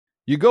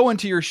You go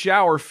into your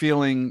shower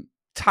feeling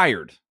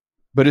tired,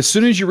 but as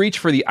soon as you reach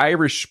for the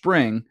Irish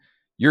Spring,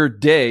 your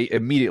day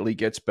immediately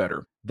gets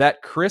better.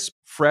 That crisp,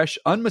 fresh,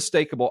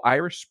 unmistakable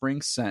Irish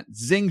Spring scent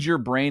zings your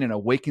brain and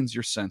awakens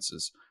your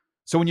senses.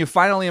 So when you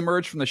finally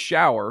emerge from the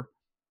shower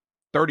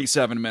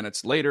 37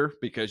 minutes later,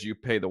 because you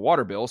pay the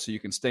water bill so you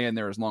can stay in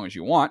there as long as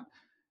you want,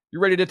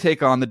 you're ready to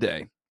take on the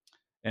day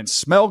and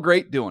smell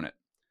great doing it.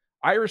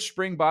 Irish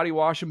Spring Body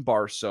Wash and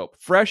Bar Soap.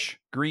 Fresh,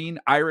 green,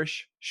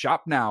 Irish.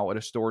 Shop now at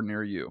a store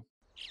near you.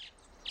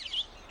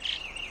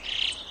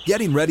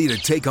 Getting ready to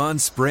take on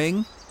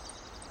spring?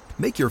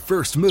 Make your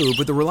first move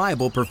with the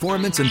reliable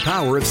performance and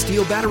power of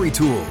Steel battery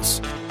tools.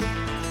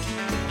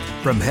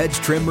 From hedge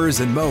trimmers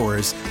and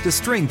mowers to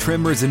string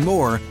trimmers and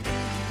more,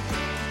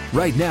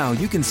 right now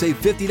you can save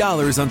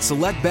 $50 on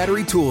select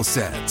battery tool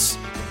sets.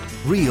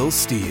 Real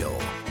Steel.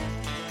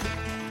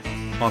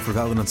 Offer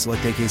valid on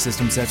select AK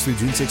system sets through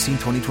June 16,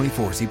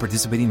 2024. See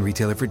participating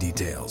retailer for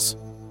details.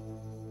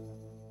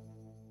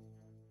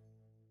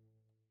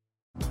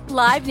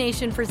 Live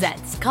Nation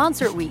presents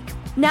Concert Week.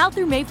 Now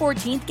through May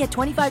 14th, get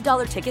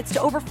 $25 tickets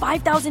to over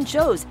 5,000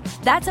 shows.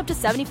 That's up to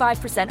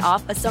 75%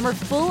 off a summer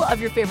full of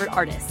your favorite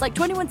artists like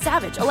 21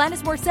 Savage,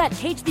 Alanis Morissette,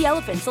 Cage the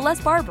Elephant,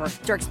 Celeste Barber,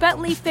 Dierks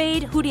Bentley,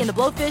 Fade, Hootie and the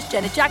Blowfish,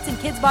 Janet Jackson,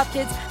 Kidz Bop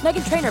Kids,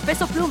 Meghan Trainor,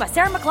 Bissell Pluma,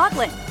 Sarah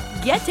McLachlan.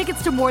 Get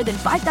tickets to more than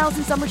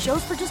 5,000 summer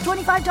shows for just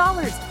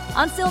 $25.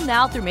 Until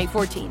now through May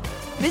 14th.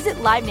 Visit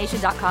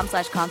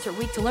LiveNation.com/Concert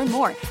Week to learn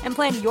more and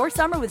plan your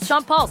summer with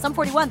Sean Paul, Sum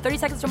 41, 30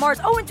 Seconds to Mars,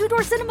 and Two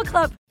Door Cinema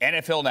Club.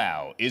 NFL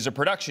Now is a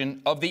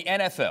production of the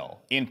NFL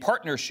in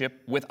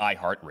partnership with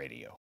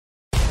iHeartRadio.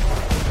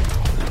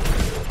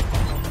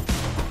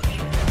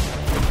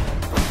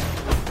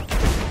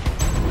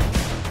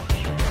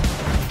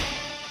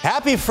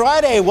 Happy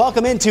Friday.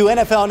 Welcome into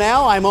NFL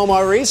Now. I'm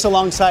Omar Reese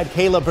alongside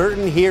Kayla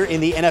Burton here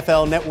in the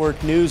NFL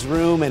Network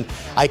newsroom. And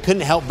I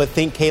couldn't help but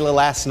think, Kayla,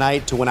 last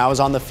night to when I was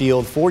on the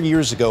field 4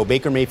 years ago.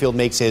 Baker Mayfield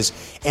makes his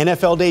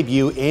NFL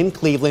debut in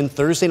Cleveland.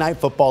 Thursday Night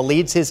Football,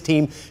 leads his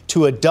team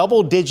to a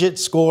double-digit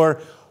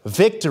score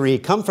victory,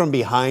 come from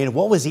behind.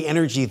 What was the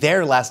energy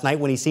there last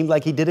night when he seemed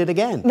like he did it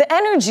again? The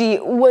energy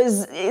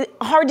was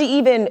hard to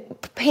even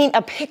paint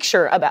a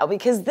picture about,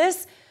 because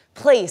this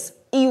place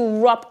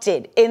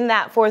erupted in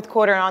that fourth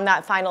quarter and on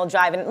that final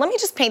drive. And let me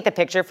just paint the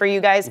picture for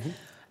you guys.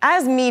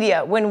 As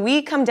media, when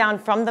we come down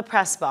from the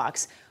press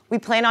box, we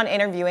plan on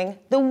interviewing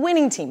the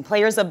winning team,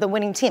 players of the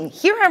winning team.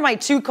 Here are my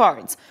two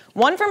cards.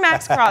 One for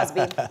Max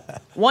Crosby,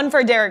 one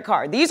for Derek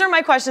Carr. These are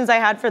my questions I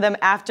had for them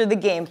after the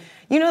game.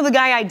 You know the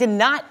guy I did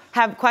not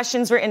have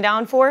questions written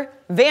down for?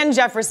 Van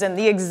Jefferson,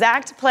 the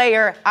exact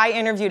player I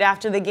interviewed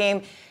after the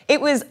game. It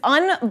was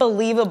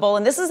unbelievable,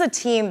 and this is a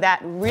team that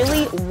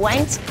really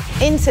went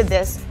into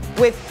this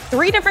with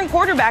three different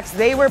quarterbacks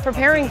they were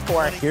preparing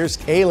for. Here's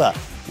Kayla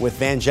with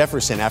Van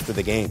Jefferson after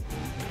the game.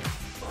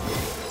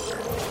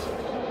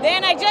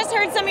 Van, I just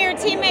heard some of your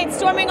teammates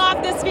storming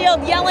off this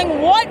field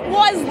yelling, "What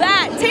was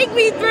that?" Take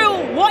me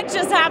through what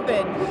just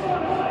happened.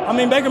 I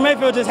mean, Baker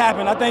Mayfield just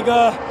happened. I think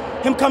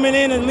him coming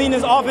in and leading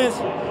his offense,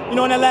 in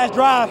that last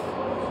drive,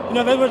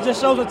 that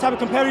just shows what type of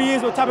competitor he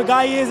is, what type of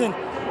guy he is, and,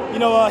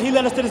 he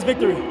led us to this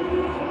victory.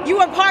 You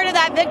were part of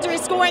that victory,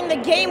 scoring the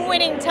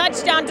game-winning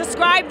touchdown.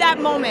 Describe that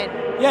moment.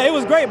 Yeah, it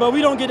was great, but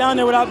we don't get down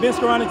there without Ben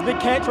Skoronek's big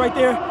catch right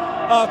there.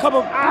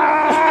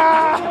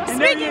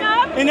 Speaking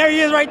of. And there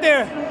he is right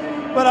there.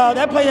 But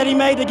that play that he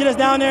made to get us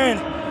down there,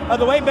 and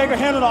the way Baker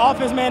handled the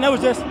offense, man, that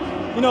was just,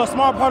 a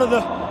smart part of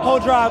the whole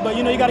drive. But,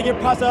 you got to give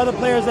props to other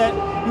players that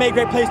made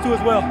great plays too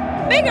as well.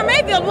 Baker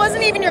Mayfield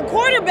wasn't even your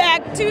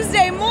quarterback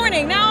Tuesday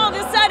morning. Now all of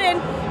a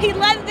sudden, he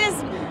led this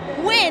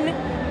win.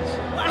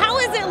 How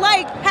is it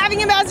like having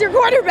him as your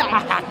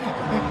quarterback?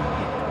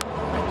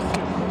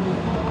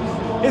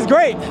 It's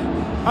great.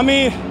 I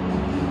mean,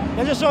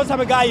 that just shows the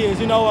type of guy he is.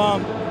 He's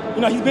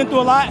been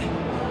through a lot.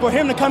 For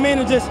him to come in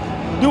and just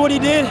do what he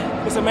did,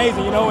 it's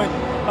amazing,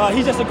 And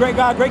he's just a great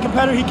guy, great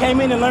competitor. He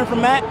came in and learned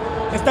from Matt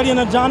and studying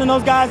under John and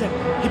those guys,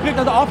 and he picked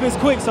up the offense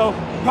quick. So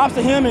props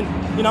to him, and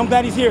I'm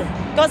glad he's here.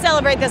 Go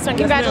celebrate this one.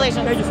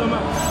 Congratulations. Thank you so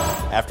much.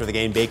 After the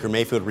game, Baker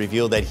Mayfield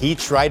revealed that he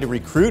tried to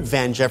recruit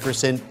Van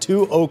Jefferson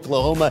to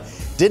Oklahoma.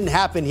 Didn't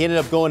happen. He ended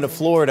up going to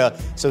Florida,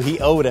 so he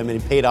owed him,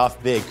 and he paid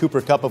off big. Cooper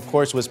Kupp, of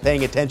course, was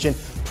paying attention.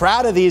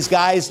 Proud of these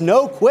guys.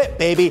 No quit,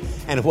 baby.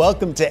 And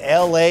welcome to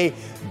L.A.,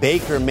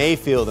 Baker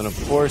Mayfield. And,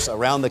 of course,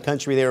 around the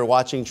country they were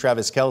watching.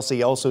 Travis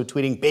Kelce also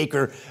tweeting,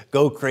 Baker,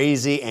 go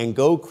crazy. And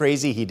go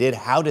crazy he did.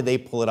 How did they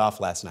pull it off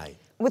last night?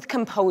 With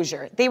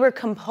composure. They were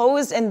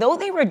composed, and though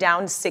they were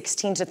down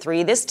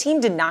 16-3, this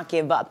team did not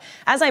give up.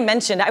 As I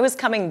mentioned, I was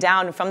coming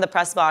down from the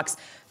press box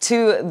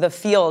to the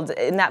field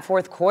in that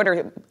fourth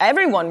quarter,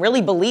 everyone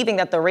really believing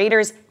that the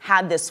Raiders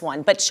had this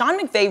one. But Sean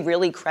McVay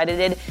really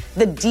credited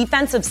the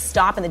defensive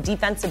stop and the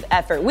defensive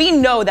effort. We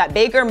know that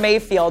Baker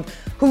Mayfield,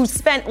 who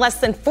spent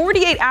less than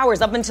 48 hours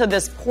up until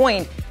this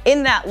point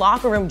in that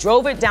locker room,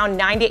 drove it down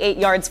 98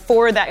 yards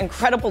for that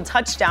incredible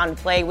touchdown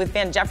play with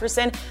Van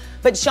Jefferson.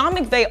 But Sean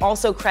McVay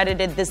also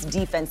credited this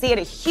defense. They had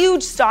a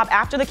huge stop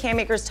after the Cam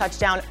Akers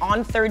touchdown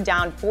on 3rd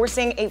down,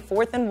 forcing a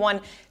 4th and 1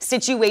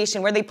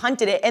 situation where they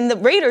punted it. And the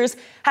Raiders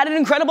had an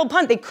incredible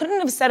punt. They couldn't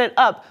have set it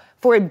up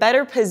for a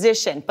better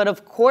position. But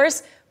of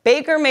course,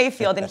 Baker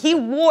Mayfield, and he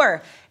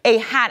wore a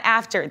hat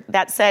after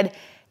that said,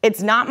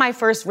 "It's not my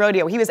first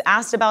rodeo." He was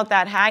asked about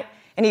that hat,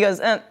 and he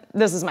goes,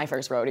 "This is my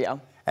first rodeo."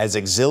 As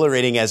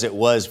exhilarating as it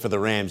was for the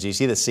Rams, you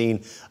see the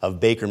scene of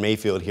Baker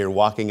Mayfield here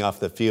walking off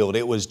the field.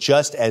 It was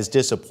just as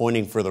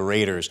disappointing for the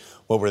Raiders.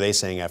 What were they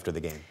saying after the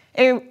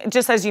game?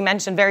 Just as you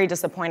mentioned, very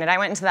disappointed. I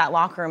went into that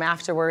locker room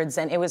afterwards,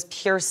 and it was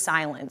pure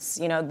silence.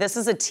 You know, this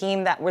is a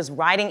team that was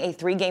riding a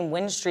 3-game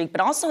win streak, but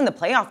also in the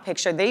playoff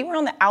picture, they were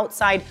on the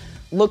outside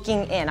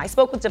looking in. I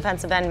spoke with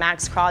defensive end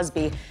Max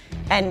Crosby,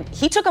 and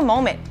he took a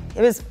moment.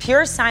 It was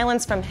pure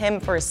silence from him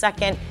for a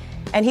second.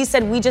 And he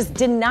said, "We just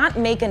did not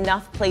make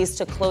enough plays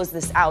to close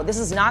this out. This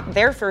is not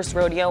their first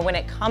rodeo when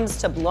it comes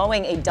to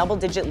blowing a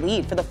double-digit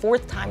lead. For the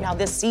 4th time now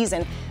this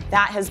season,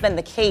 that has been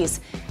the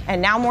case.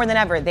 And now more than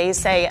ever, they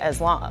say,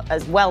 as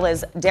well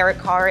as Derek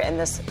Carr and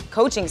this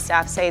coaching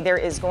staff say, there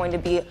is going to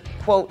be,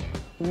 quote,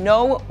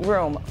 no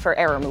room for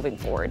error moving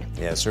forward."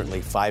 Yeah,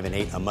 certainly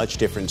 5-8, a much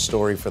different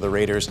story for the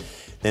Raiders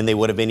than they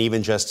would have been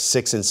even just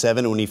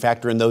 6-7. When you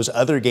factor in those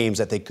other games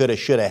that they could have,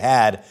 should have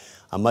had,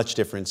 a much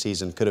different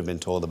season could have been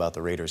told about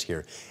the Raiders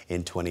here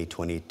in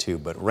 2022.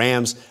 But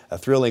Rams, a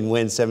thrilling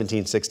win,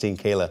 17-16.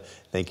 Kayla,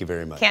 thank you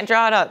very much. Can't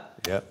draw it up.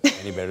 Yep,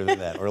 any better than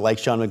that. Or like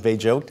Sean McVay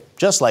joked,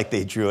 just like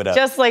they drew it up.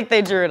 Just like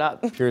they drew it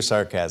up. Pure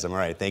sarcasm. All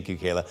right, thank you,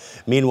 Kayla.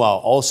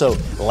 Meanwhile, also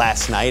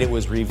last night it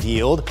was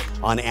revealed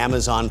on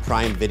Amazon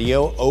Prime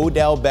Video,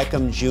 Odell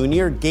Beckham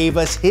Jr. gave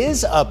us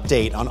his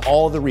update on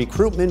all the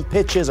recruitment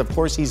pitches. Of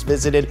course, he's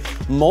visited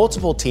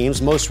multiple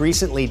teams, most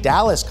recently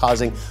Dallas,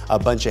 causing a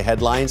bunch of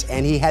headlines,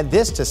 and he had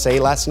this to say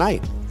last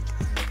night.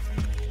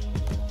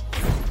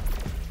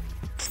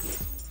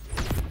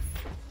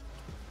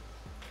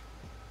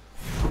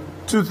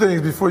 Two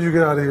things before you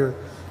get out of here.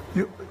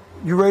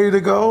 You ready to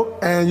go?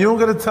 And you don't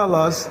got to tell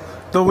us,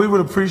 though we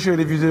would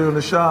appreciate if you did it in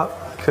the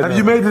shop. Have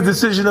you made the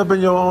decision up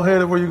in your own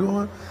head of where you're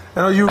going?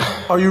 And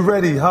are you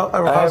ready?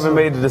 I haven't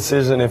made the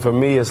decision, and for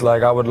me, it's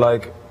like I would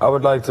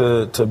like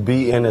to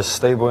be in a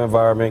stable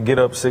environment, get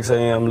up 6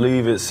 a.m.,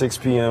 leave at 6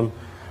 p.m.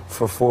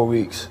 for 4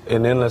 weeks,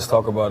 and then let's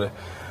talk about it.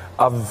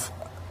 I've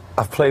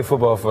played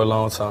football for a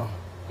long time.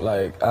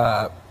 Like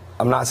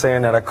I'm not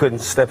saying that I couldn't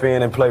step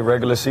in and play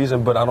regular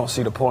season, but I don't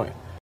see the point.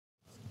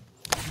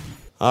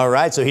 All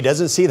right, so he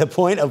doesn't see the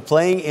point of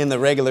playing in the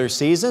regular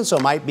season, so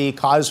it might be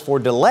cause for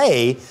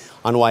delay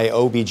on why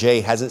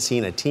OBJ hasn't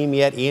seen a team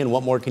yet. Ian,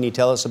 what more can you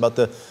tell us about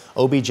the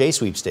OBJ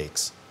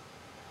sweepstakes?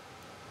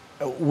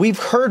 We've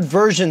heard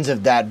versions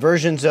of that.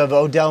 Versions of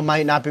Odell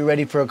might not be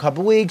ready for a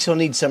couple weeks. He'll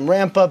need some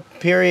ramp-up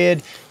period.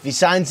 If he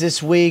signs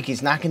this week,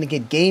 he's not going to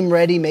get game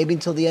ready maybe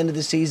until the end of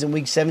the season,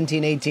 week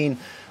 17, 18.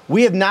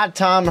 We have not,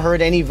 Tom,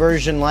 heard any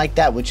version like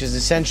that, which is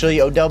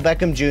essentially Odell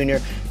Beckham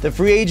Jr., the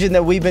free agent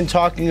that we've been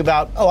talking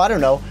about,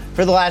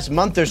 for the last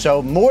month or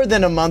so, more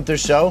than a month or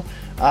so,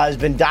 has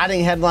been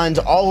dotting headlines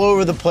all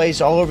over the place,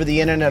 all over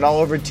the internet, all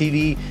over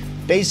TV,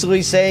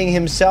 basically saying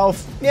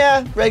himself,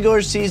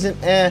 regular season,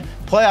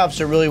 playoffs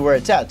are really where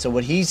it's at. So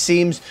what he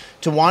seems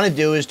to want to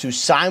do is to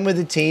sign with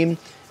the team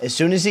as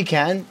soon as he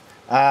can,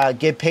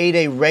 get paid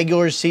a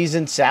regular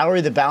season salary,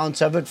 the balance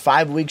of it,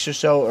 5 weeks or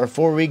so, or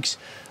 4 weeks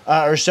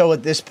or so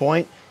at this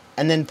point,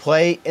 and then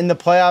play in the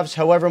playoffs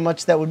however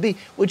much that would be,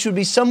 which would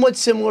be somewhat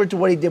similar to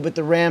what he did with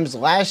the Rams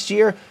last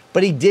year,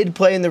 but he did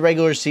play in the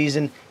regular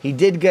season. He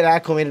did get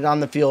acclimated on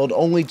the field,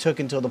 only took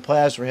until the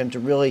playoffs for him to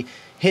really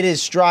hit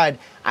his stride.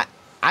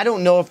 I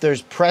don't know if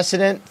there's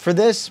precedent for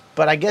this,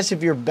 but I guess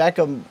if you're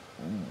Beckham,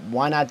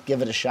 why not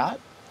give it a shot?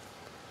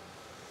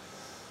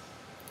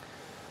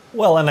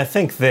 Well, and I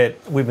think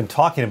that we've been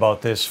talking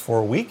about this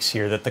for weeks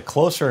here, that the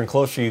closer and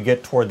closer you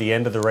get toward the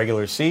end of the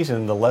regular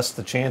season, the less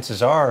the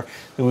chances are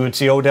that we would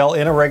see Odell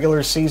in a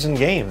regular season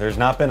game. There's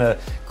not been a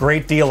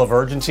great deal of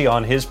urgency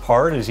on his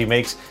part as he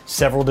makes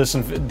several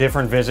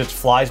different visits,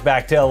 flies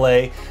back to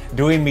L.A.,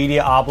 doing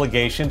media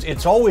obligations.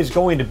 It's always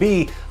going to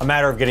be a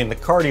matter of getting the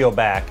cardio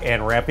back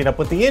and ramping up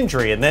with the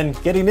injury and then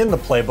getting in the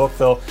playbook,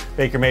 though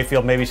Baker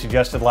Mayfield maybe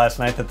suggested last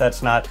night that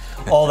that's not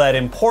all that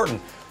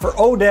important. For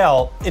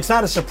Odell, it's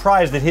not a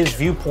surprise that his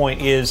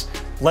viewpoint is,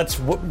 let's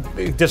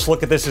just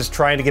look at this as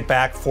trying to get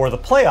back for the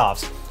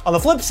playoffs. On the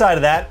flip side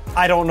of that,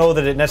 I don't know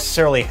that it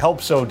necessarily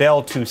helps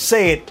Odell to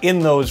say it in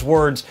those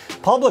words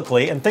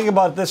publicly. And think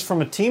about this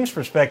from a team's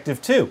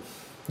perspective, too.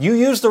 You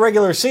use the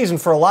regular season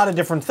for a lot of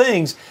different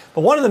things,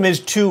 but one of them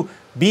is to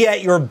be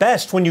at your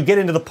best when you get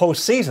into the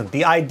postseason.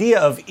 The idea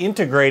of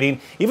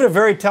integrating even a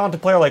very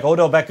talented player like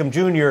Odell Beckham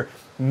Jr.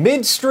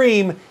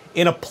 midstream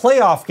in a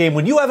playoff game,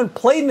 when you haven't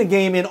played in the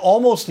game in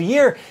almost a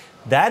year,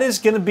 that is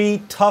going to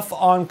be tough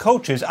on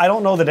coaches. I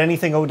don't know that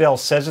anything Odell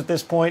says at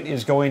this point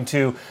is going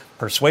to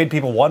persuade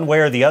people one way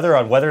or the other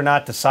on whether or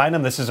not to sign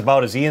him. This is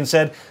about, as Ian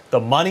said,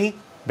 the money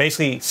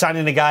basically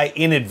signing a guy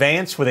in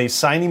advance with a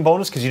signing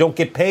bonus because you don't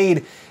get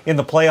paid in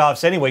the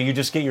playoffs anyway. You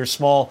just get your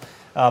small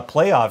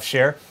playoff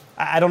share.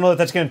 I don't know if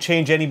that's going to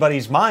change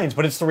anybody's minds,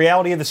 but it's the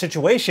reality of the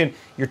situation.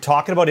 You're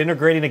talking about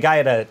integrating a guy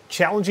at a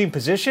challenging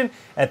position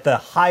at the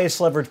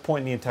highest leverage point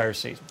in the entire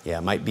season. Yeah,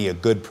 it might be a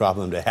good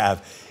problem to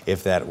have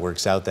if that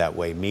works out that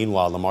way.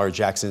 Meanwhile, Lamar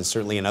Jackson is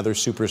certainly another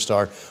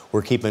superstar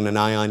we're keeping an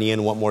eye on.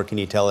 Ian, what more can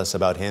you tell us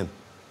about him?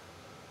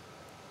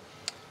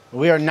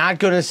 We are not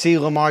going to see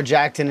Lamar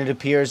Jackson, it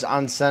appears,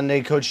 on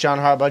Sunday. Coach John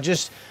Harbaugh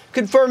just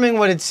confirming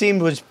what it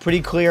seemed was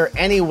pretty clear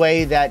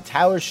anyway, that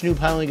Tyler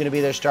Snoop-Huntley going to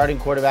be their starting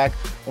quarterback.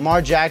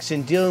 Lamar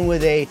Jackson dealing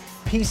with a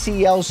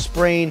PCL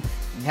sprain,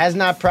 has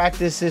not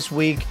practiced this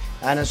week,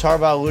 and as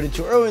Harbaugh alluded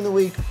to earlier in the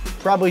week,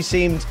 probably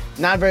seemed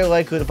not very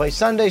likely to play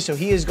Sunday, so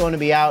he is going to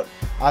be out.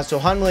 So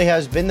Huntley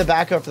has been the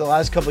backup for the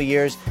last couple of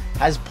years,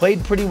 has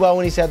played pretty well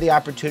when he's had the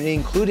opportunity,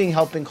 including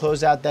helping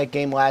close out that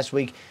game last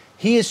week.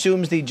 He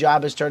assumes the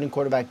job as starting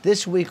quarterback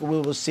this week. We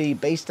will see,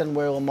 based on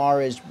where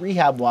Lamar is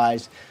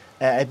rehab-wise,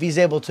 if he's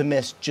able to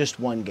miss just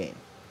one game.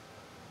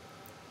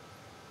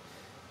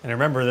 And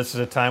remember, this is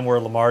a time where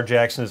Lamar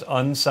Jackson is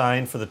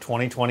unsigned for the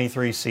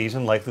 2023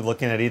 season, likely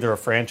looking at either a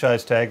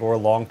franchise tag or a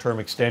long-term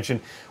extension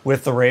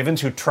with the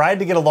Ravens, who tried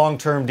to get a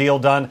long-term deal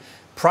done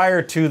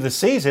prior to the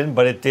season,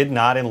 but it did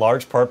not, in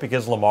large part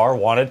because Lamar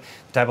wanted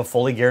the type of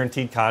fully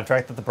guaranteed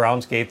contract that the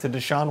Browns gave to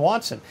Deshaun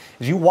Watson.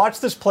 As you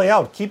watch this play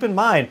out, keep in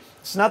mind,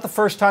 it's not the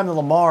first time that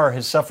Lamar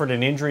has suffered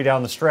an injury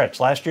down the stretch.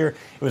 Last year,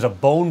 it was a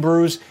bone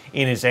bruise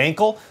in his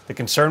ankle. The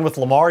concern with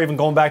Lamar, even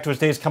going back to his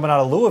days coming out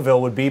of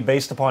Louisville, would be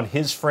based upon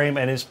his frame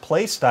and his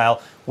play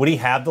style. Would he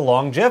have the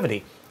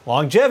longevity?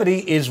 Longevity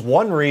is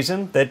one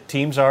reason that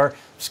teams are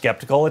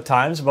skeptical at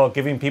times about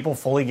giving people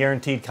fully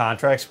guaranteed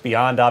contracts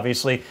beyond,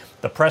 obviously,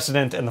 the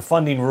precedent and the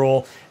funding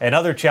rule and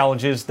other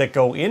challenges that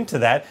go into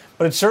that.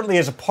 But it certainly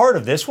is a part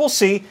of this. We'll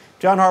see.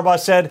 John Harbaugh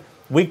said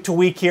week to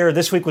week here.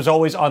 This week was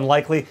always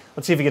unlikely.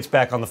 Let's see if he gets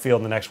back on the field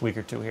in the next week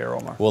or two here,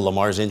 Omar. Well,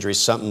 Lamar's injury is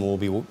something we'll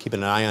be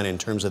keeping an eye on in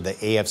terms of the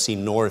AFC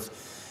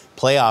North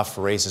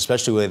playoff race,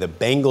 especially where the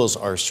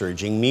Bengals are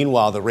surging.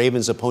 Meanwhile, the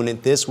Ravens'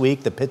 opponent this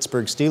week, the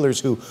Pittsburgh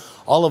Steelers, who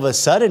all of a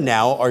sudden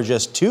now are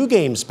just 2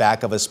 games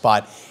back of a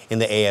spot in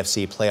the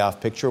AFC playoff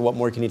picture. What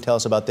more can you tell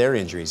us about their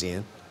injuries,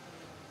 Ian?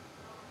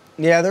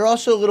 Yeah, they're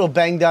also a little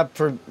banged up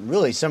for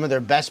really some of their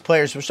best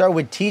players. We'll start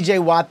with T.J.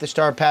 Watt, the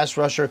star pass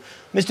rusher.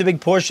 Missed a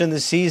big portion of the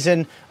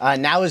season.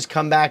 Now has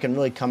come back and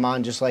really come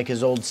on just like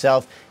his old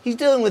self. He's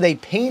dealing with a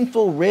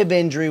painful rib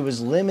injury, was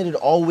limited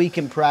all week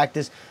in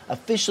practice.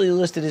 Officially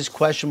listed as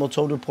questionable,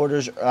 told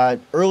reporters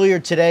earlier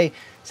today.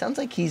 Sounds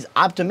like he's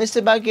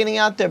optimistic about getting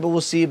out there, but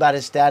we'll see about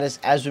his status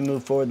as we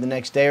move forward the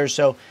next day or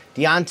so.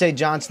 Deontay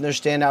Johnson, their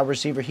standout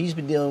receiver, he's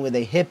been dealing with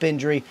a hip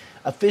injury.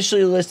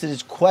 Officially listed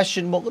as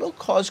questionable. Little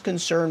cause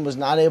concern, was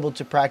not able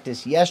to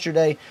practice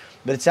yesterday,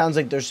 but it sounds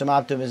like there's some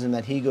optimism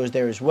that he goes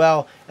there as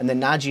well. And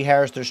then Najee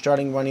Harris, their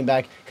starting running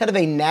back, kind of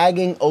a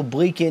nagging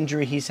oblique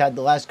injury he's had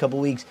the last couple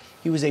weeks.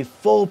 He was a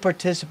full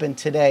participant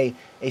today,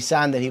 a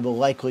sign that he will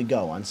likely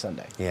go on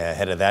Sunday. Yeah,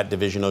 ahead of that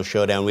divisional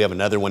showdown, we have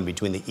another one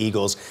between the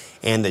Eagles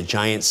and the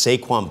Giants.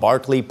 Saquon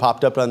Barkley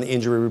popped up on the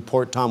injury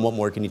report. Tom, what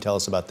more can you tell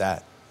us about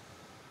that?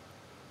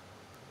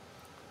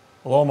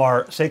 Well,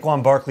 Omar,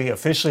 Saquon Barkley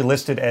officially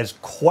listed as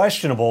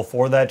questionable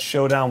for that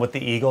showdown with the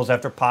Eagles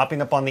after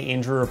popping up on the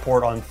injury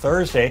report on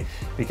Thursday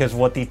because of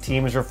what the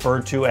team has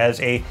referred to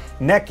as a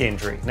neck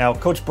injury. Now,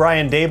 Coach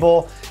Brian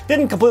Daboll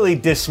didn't completely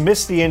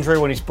dismiss the injury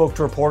when he spoke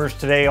to reporters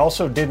today.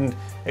 Also didn't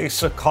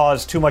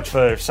sound too much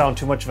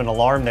of an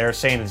alarm there,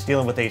 saying it's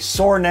dealing with a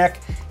sore neck.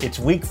 It's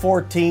week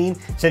 14.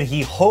 Said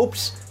he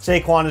hopes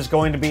Saquon is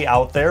going to be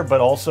out there, but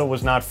also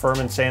was not firm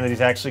in saying that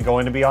he's actually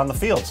going to be on the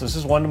field. So this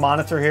is one to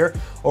monitor here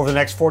over the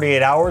next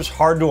 48 hours.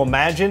 Hard to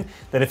imagine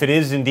that if it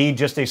is indeed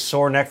just a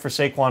sore neck for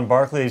Saquon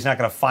Barkley, he's not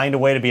going to find a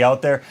way to be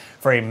out there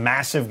for a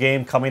massive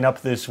game coming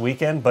up this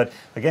weekend. But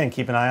again,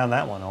 keep an eye on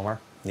that one,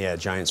 Omar. Yeah,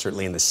 Giants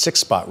certainly in the 6th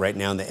spot right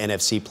now in the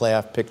NFC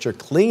playoff picture,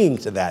 clinging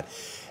to that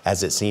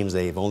as it seems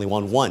they've only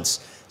won once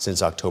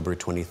since October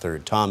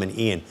 23rd. Tom and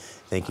Ian,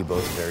 thank you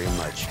both very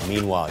much.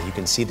 Meanwhile, you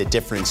can see the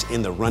difference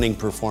in the running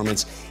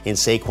performance in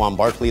Saquon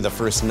Barkley. The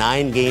first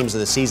 9 games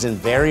of the season,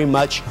 very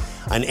much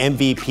an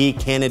MVP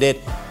candidate.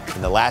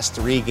 In the last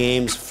 3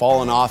 games,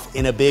 fallen off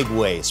in a big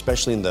way,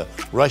 especially in the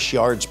rush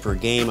yards per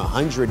game,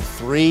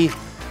 103.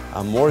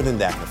 More than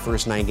that, the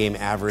first 9-game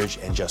average,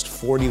 and just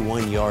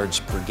 41 yards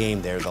per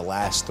game there the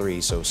last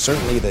 3. So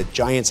certainly the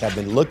Giants have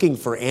been looking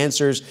for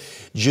answers.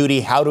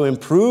 Judy, how to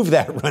improve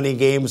that running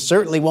game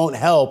certainly won't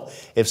help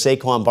if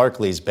Saquon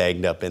Barkley's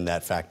bagged up in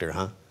that factor,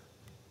 huh?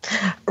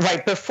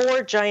 Right.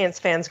 Before Giants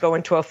fans go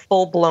into a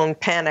full-blown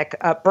panic,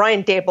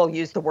 Brian Daboll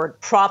used the word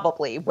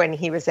probably when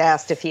he was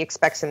asked if he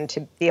expects him to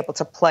be able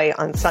to play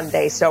on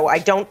Sunday. So I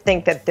don't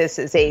think that this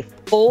is a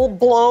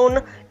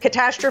full-blown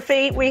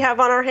catastrophe we have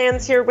on our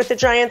hands here with the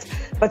Giants,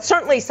 but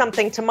certainly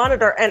something to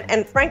monitor.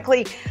 And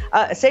frankly,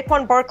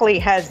 Saquon Barkley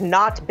has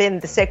not been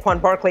the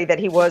Saquon Barkley that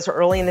he was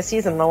early in the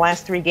season. In the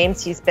last 3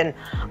 games, he's been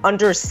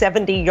under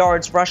 70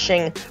 yards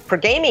rushing per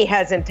game. He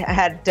hasn't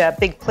had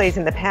big plays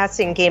in the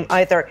passing game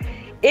either.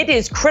 it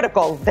is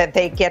critical that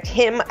they get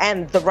him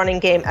and the running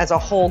game as a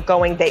whole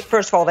going.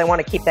 First of all, they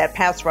want to keep that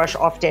pass rush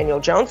off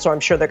Daniel Jones, so I'm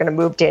sure they're going to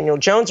move Daniel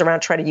Jones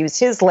around, try to use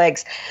his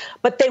legs.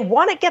 But they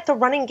want to get the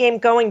running game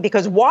going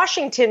because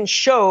Washington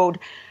showed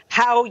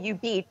how you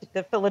beat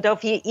the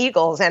Philadelphia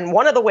Eagles. And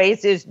one of the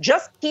ways is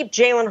just keep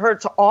Jalen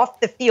Hurts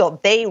off the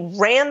field. They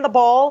ran the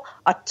ball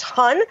a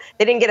ton.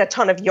 They didn't get a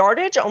ton of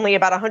yardage, only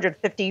about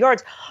 150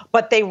 yards,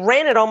 but they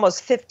ran it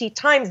almost 50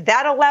 times.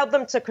 That allowed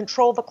them to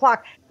control the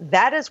clock.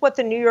 That is what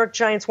the New York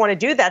Giants want to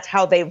do. That's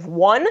how they've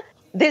won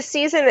this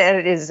season, and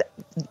it is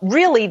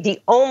really the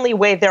only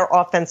way their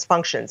offense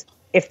functions.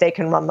 If they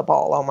can run the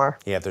ball, Omar.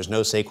 Yeah, if there's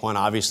no Saquon,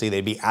 obviously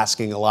they'd be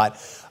asking a lot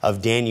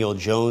of Daniel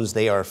Jones.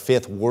 They are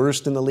 5th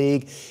worst in the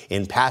league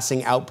in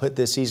passing output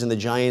this season. The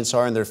Giants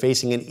are, and they're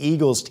facing an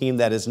Eagles team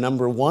that is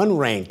number 1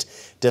 ranked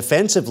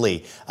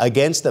defensively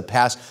against the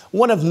pass.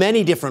 One of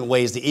many different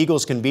ways the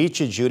Eagles can beat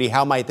you, Judy.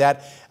 How might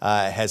that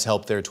has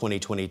helped their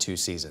 2022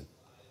 season?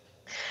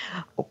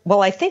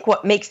 Well, I think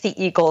what makes the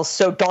Eagles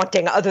so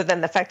daunting, other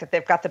than the fact that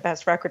they've got the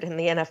best record in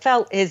the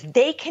NFL, is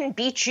they can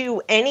beat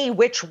you any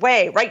which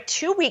way, right?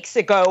 2 weeks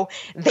ago,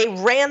 they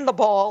ran the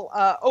ball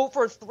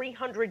over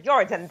 300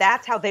 yards, and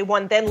that's how they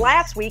won. Then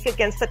last week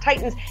against the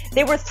Titans,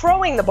 they were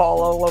throwing the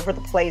ball all over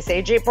the place.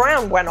 A.J.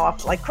 Brown went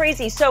off like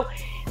crazy. So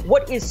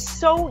what is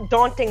so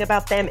daunting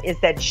about them is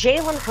that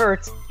Jalen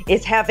Hurts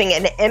is having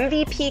an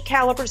MVP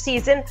caliber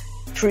season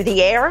through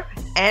the air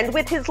and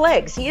with his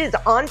legs. He is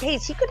on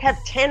pace. He could have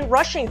 10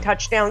 rushing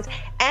touchdowns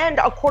and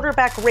a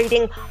quarterback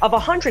rating of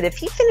 100. If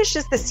he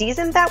finishes the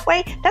season that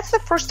way, that's the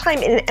first time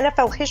in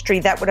NFL history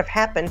that would have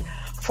happened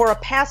for a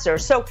passer.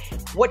 So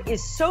what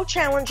is so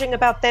challenging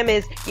about them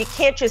is you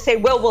can't just say,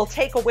 well, we'll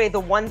take away the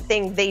one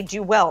thing they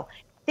do well.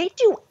 They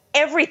do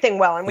everything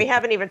well, and we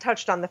haven't even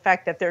touched on the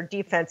fact that their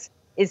defense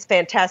is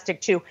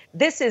fantastic too.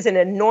 This is an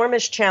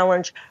enormous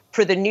challenge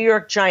for the New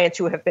York Giants,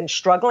 who have been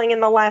struggling in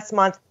the last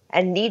month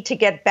and need to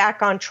get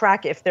back on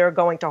track if they're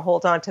going to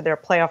hold on to their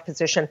playoff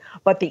position.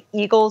 But the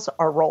Eagles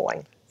are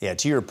rolling. Yeah,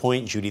 to your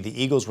point, Judy,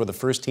 the Eagles were the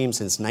first team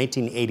since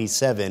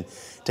 1987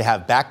 to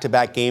have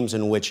back-to-back games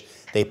in which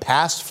they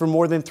passed for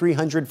more than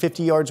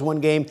 350 yards one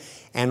game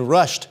and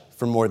rushed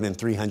for more than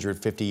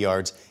 350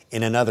 yards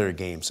in another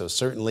game. So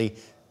certainly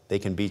they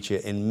can beat you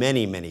in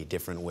many, many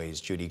different ways.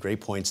 Judy, great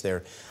points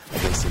there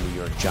against the New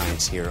York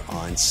Giants here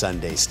on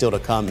Sunday. Still to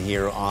come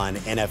here on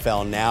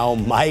NFL Now,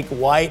 Mike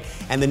White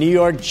and the New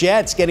York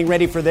Jets getting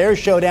ready for their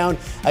showdown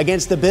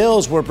against the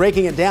Bills. We're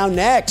breaking it down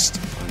next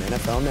on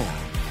NFL Now.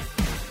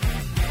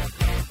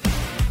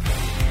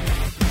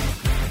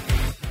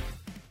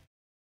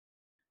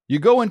 You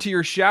go into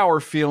your shower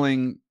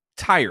feeling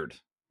tired,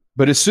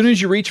 but as soon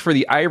as you reach for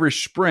the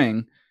Irish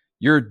Spring,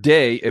 your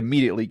day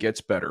immediately gets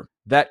better.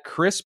 That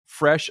crisp,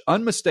 fresh,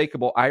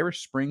 unmistakable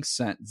Irish Spring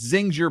scent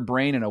zings your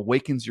brain and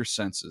awakens your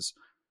senses.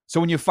 So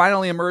when you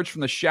finally emerge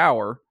from the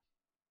shower,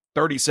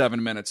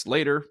 37 minutes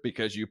later,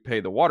 because you pay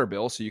the water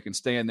bill so you can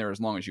stay in there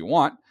as long as you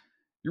want,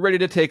 you're ready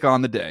to take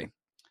on the day.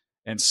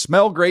 And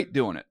smell great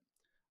doing it.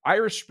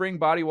 Irish Spring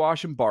Body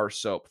Wash and Bar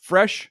Soap.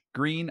 Fresh,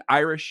 green,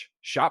 Irish.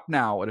 Shop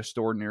now at a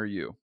store near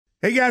you.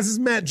 Hey guys, this is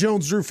Matt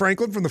Jones, Drew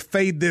Franklin from the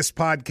Fade This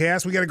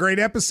podcast. We got a great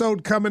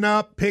episode coming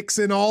up, picks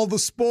in all the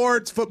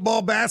sports,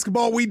 football,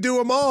 basketball, we do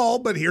them all,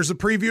 but here's a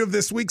preview of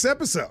this week's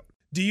episode.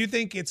 Do you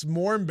think it's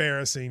more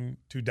embarrassing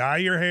to dye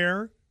your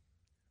hair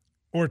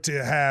or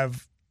to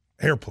have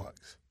hair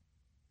plugs?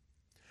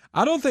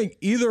 I don't think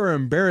either are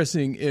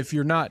embarrassing if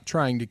you're not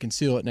trying to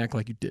conceal it and act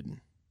like you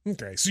didn't.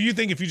 Okay, so you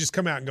think if you just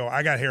come out and go,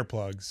 I got hair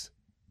plugs.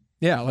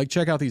 Yeah, like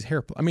check out these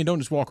hair plugs. I mean, don't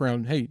just walk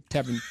around, hey,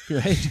 tapping,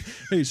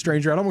 hey,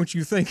 stranger, I don't want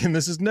you thinking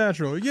this is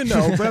natural, but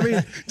I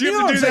mean. Do you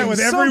have to do that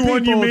with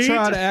everyone you meet? Some people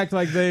try to act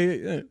like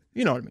they,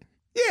 you know what I mean.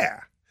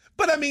 Yeah,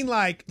 but I mean,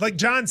 like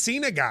John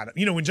Cena got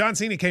it. When John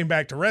Cena came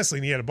back to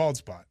wrestling, he had a bald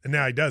spot, and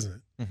now he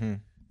doesn't. Mm-hmm.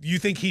 You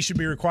think he should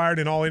be required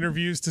in all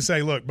interviews to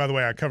say, look, by the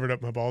way, I covered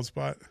up my bald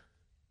spot?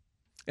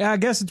 Yeah, I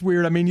guess it's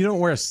weird. I mean, you don't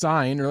wear a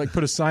sign or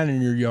put a sign in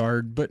your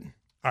yard, but.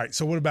 All right,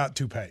 so what about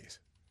toupees?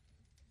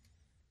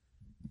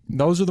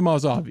 Those are the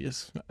most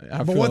obvious.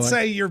 But let's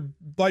say you're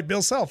like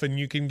Bill Self and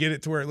you can get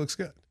it to where it looks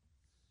good.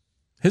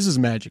 His is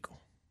magical.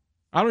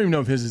 I don't even know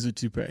if his is a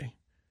toupee.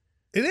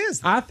 It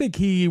is. I think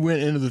he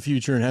went into the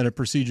future and had a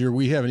procedure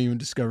we haven't even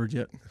discovered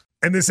yet.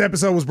 And this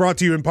episode was brought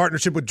to you in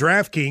partnership with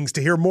DraftKings.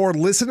 To hear more,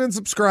 listen and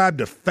subscribe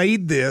to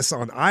Fade This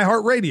on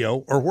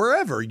iHeartRadio or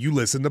wherever you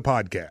listen to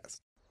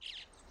podcasts.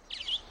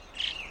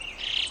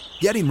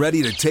 Getting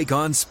ready to take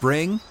on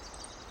spring?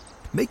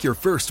 Make your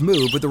first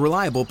move with the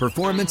reliable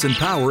performance and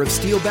power of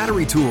Steel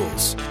battery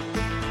tools.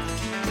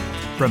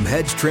 From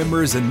hedge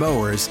trimmers and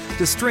mowers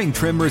to string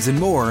trimmers and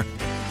more,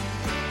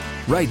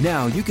 right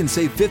now you can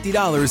save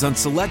 $50 on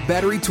select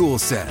battery tool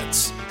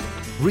sets.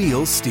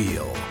 Real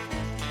Steel.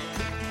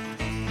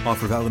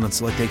 Offer valid on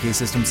select AK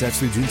system sets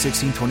through June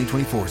 16,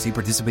 2024. See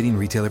participating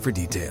retailer for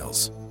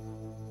details.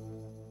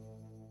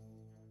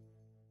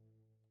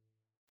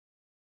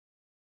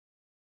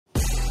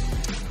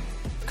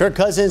 Kirk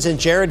Cousins and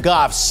Jared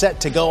Goff set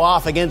to go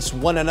off against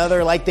one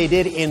another like they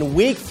did in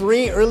Week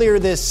 3 earlier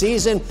this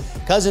season.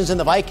 Cousins and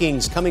the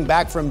Vikings coming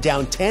back from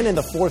down 10 in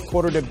the fourth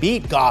quarter to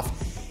beat Goff.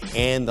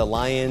 And the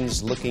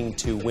Lions looking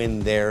to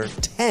win their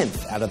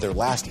 10th out of their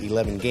last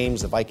 11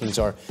 games. The Vikings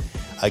are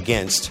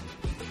against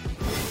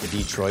the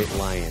Detroit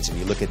Lions. And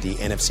you look at the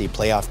NFC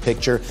playoff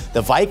picture,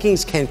 the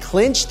Vikings can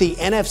clinch the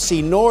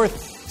NFC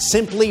North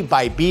simply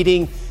by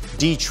beating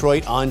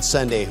Detroit on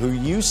Sunday, who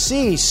you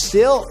see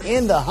still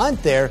in the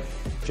hunt there,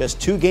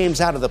 just 2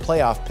 games out of the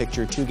playoff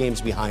picture, 2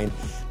 games behind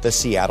the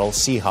Seattle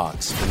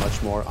Seahawks. For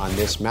much more on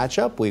this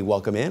matchup, we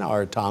welcome in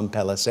our Tom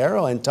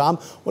Pelissero. And Tom,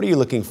 what are you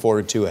looking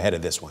forward to ahead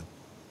of this one?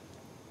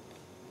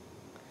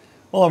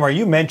 Well, Omar,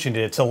 you mentioned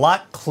it. It's a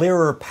lot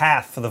clearer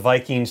path for the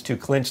Vikings to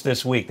clinch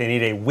this week. They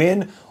need a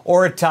win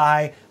or a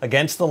tie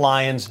against the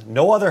Lions.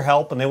 No other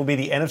help, and they will be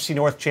the NFC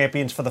North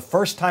champions for the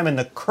first time in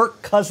the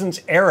Kirk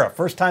Cousins era.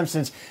 First time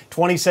since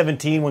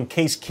 2017 when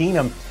Case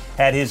Keenum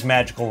had his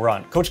magical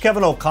run. Coach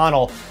Kevin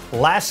O'Connell,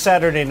 last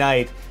Saturday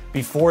night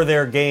before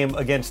their game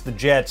against the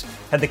Jets,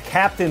 had the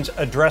captains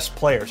address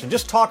players and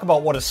just talk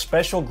about what a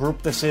special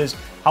group this is,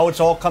 how it's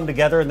all come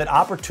together, and that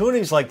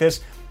opportunities like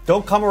this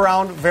don't come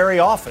around very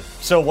often.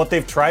 So what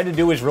they've tried to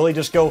do is really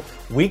just go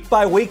week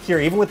by week here,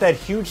 even with that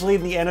huge lead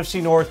in the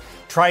NFC North,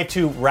 try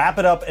to wrap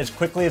it up as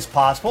quickly as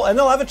possible. And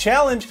they'll have a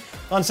challenge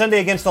on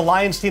Sunday against the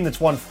Lions team that's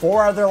won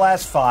 4 out of their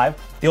last 5.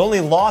 The only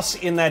loss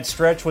in that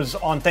stretch was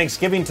on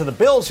Thanksgiving to the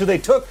Bills, who they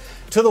took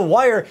to the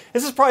wire.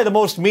 This is probably the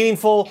most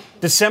meaningful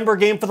December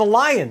game for the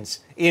Lions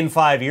in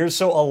 5 years.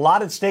 So a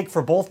lot at stake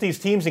for both these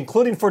teams,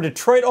 including for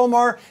Detroit,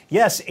 Omar.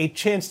 Yes, a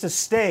chance to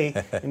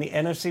stay in the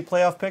NFC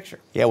playoff picture.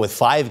 Yeah, with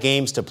 5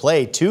 games to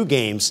play, 2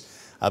 games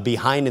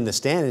behind in the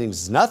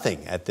standings,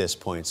 nothing at this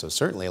point. So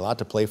certainly a lot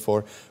to play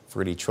for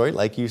Detroit.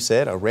 Like you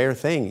said, a rare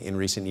thing in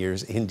recent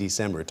years in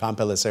December. Tom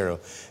Pelissero,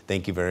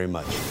 thank you very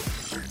much.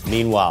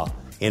 Meanwhile,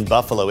 in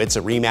Buffalo, it's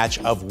a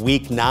rematch of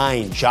Week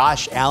 9.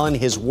 Josh Allen,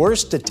 his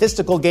worst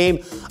statistical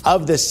game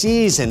of the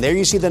season. There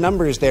you see the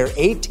numbers there.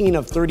 18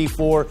 of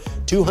 34,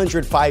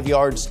 205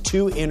 yards,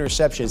 2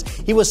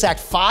 interceptions. He was sacked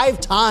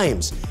 5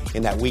 times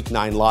in that Week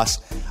 9 loss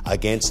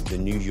against the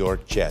New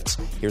York Jets.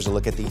 Here's a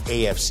look at the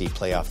AFC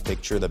playoff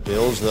picture. The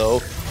Bills, though,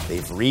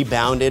 they've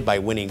rebounded by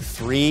winning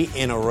 3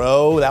 in a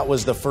row. That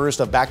was the first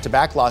of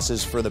back-to-back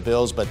losses for the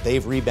Bills, but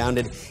they've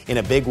rebounded in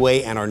a big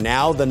way and are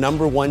now the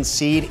number 1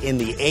 seed in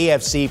the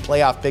AFC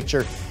playoff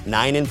picture,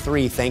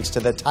 9-3, thanks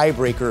to the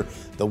tiebreaker,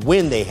 the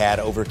win they had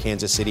over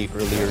Kansas City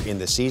earlier in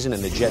the season,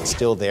 and the Jets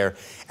still there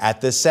at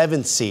the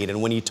 7th seed.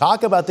 And when you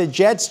talk about the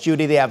Jets,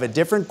 Judy, they have a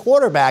different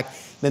quarterback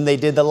than they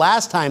did the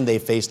last time they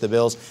faced the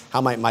Bills.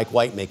 How might Mike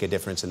White make a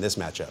difference in this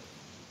matchup?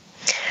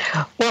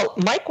 Well,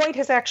 Mike White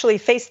has actually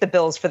faced the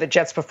Bills for the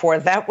Jets before.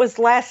 That was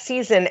last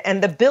season,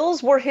 and the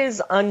Bills were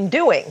his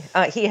undoing.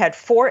 He had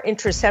 4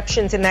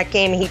 interceptions in that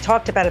game. He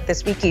talked about it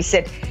this week. He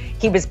said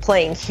he was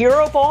playing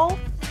hero ball.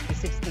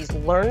 He says he's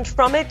learned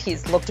from it.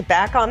 He's looked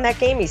back on that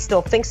game. He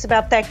still thinks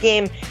about that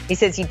game. He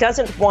says he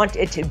doesn't want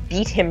it to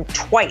beat him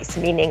twice,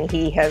 meaning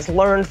he has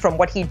learned from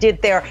what he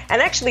did there.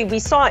 And actually, we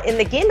saw in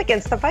the game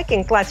against the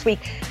Vikings last week,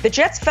 the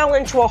Jets fell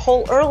into a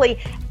hole early,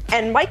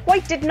 and Mike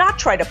White did not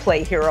try to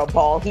play hero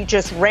ball. He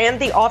just ran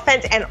the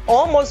offense and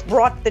almost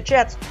brought the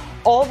Jets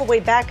all the way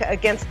back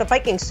against the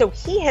Vikings. So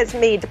he has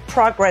made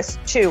progress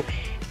too.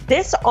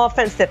 This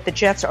offense that the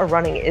Jets are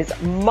running is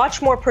much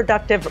more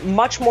productive,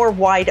 much more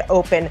wide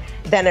open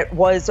than it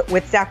was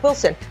with Zach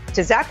Wilson.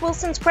 To Zach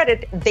Wilson's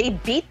credit, they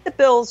beat the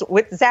Bills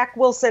with Zach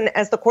Wilson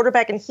as the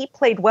quarterback, and he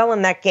played well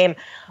in that game.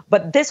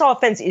 But this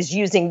offense is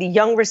using the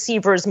young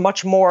receivers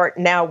much more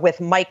now with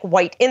Mike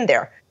White in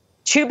there.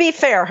 To be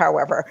fair,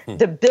 however,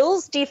 the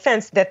Bills'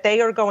 defense that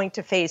they are going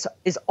to face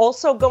is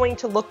also going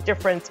to look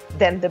different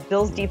than the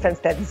Bills' defense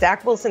that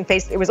Zach Wilson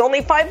faced. It was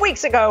only 5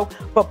 weeks ago,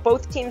 but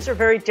both teams are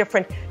very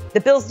different.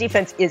 The Bills'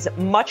 defense is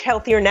much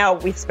healthier now.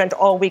 We've spent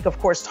all week, of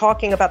course,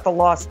 talking about the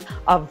loss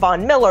of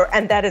Von Miller,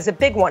 and that is a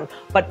big one.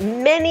 But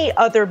many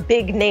other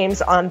big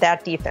names on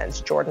that defense,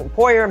 Jordan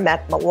Poyer,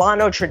 Matt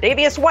Milano,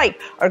 Tre'Davious White,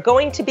 are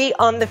going to be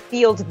on the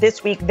field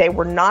this week. They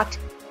were not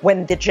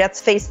when the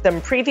Jets faced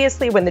them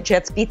previously, when the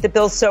Jets beat the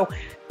Bills. So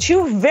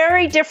 2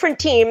 very different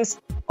teams,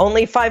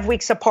 only 5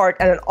 weeks apart,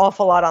 and an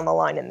awful lot on the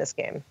line in this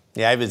game.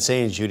 Yeah, I've been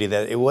saying, Judy,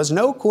 that it was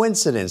no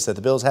coincidence that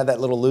the Bills had that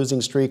little losing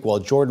streak while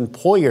Jordan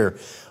Poyer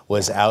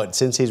was out.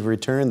 Since he's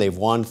returned, they've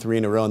won 3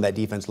 in a row, and that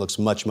defense looks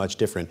much, much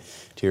different.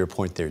 To your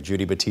point there,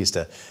 Judy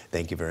Batista,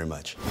 thank you very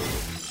much.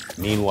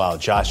 Meanwhile,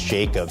 Josh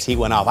Jacobs, he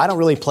went off. I don't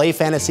really play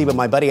fantasy, but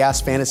my buddy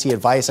asked fantasy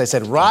advice. I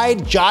said,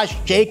 ride Josh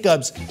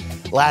Jacobs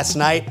last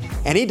night,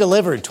 and he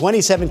delivered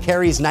 27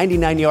 carries,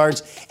 99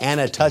 yards, and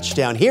a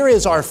touchdown. Here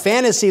is our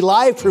Fantasy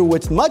Live crew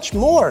with much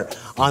more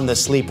on the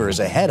sleepers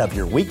ahead of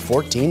your Week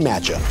 14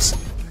 matchups.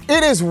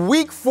 It is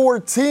Week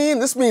 14.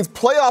 This means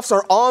playoffs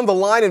are on the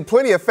line in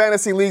plenty of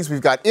fantasy leagues. We've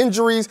got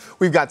injuries.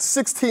 We've got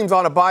 6 teams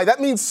on a bye.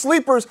 That means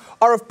sleepers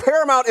are of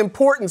paramount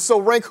importance. So,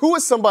 Rank, who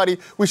is somebody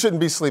we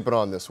shouldn't be sleeping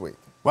on this week?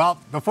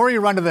 Well, before you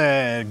run to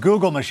the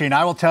Google machine,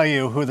 I will tell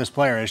you who this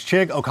player is.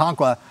 Chig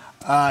Okonkwo.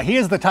 He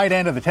is the tight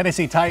end of the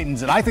Tennessee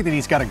Titans, and I think that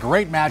he's got a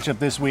great matchup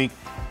this week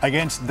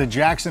against the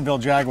Jacksonville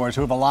Jaguars,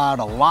 who have allowed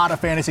a lot of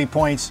fantasy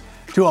points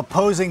to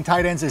opposing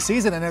tight ends this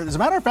season. And as a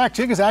matter of fact,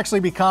 Chig has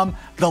actually become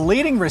the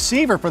leading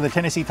receiver for the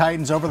Tennessee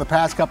Titans over the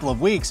past couple of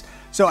weeks.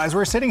 So as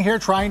we're sitting here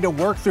trying to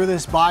work through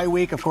this bye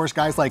week, of course,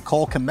 guys like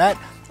Cole Kmet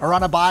are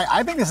on a bye.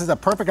 I think this is a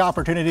perfect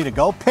opportunity to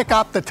go pick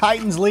up the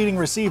Titans' leading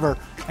receiver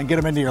and get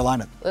him into your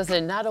lineup.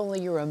 Listen, not only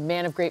you're a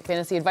man of great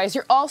fantasy advice,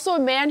 you're also a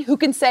man who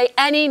can say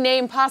any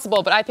name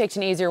possible, but I picked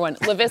an easier one,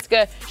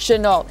 Laviska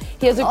Shenault.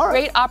 He has a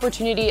great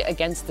opportunity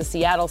against the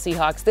Seattle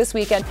Seahawks this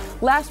weekend.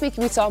 Last week,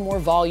 we saw more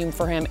volume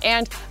for him,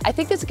 and I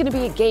think this is going to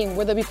be a game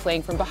where they'll be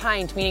playing from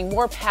behind, meaning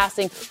more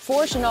passing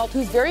for Shenault,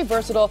 who's very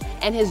versatile,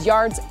 and his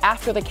yards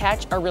after the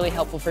catch are really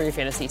helpful for your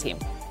fantasy team.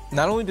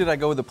 Not only did I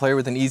go with a player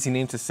with an easy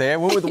name to say, I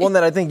went with one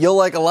that I think you'll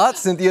like a lot,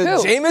 Cynthia.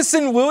 Who?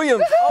 Jameson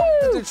Williams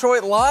of the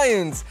Detroit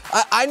Lions.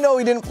 I know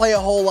he didn't play a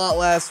whole lot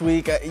last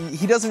week.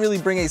 He doesn't really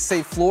bring a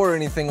safe floor or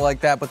anything like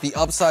that, but the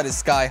upside is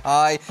sky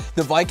high.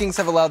 The Vikings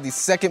have allowed the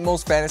second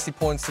most fantasy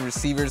points to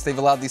receivers. They've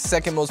allowed the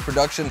second most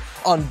production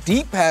on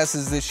deep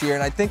passes this year,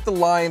 and I think the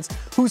Lions,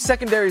 whose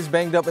secondary is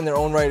banged up in their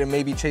own right and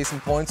maybe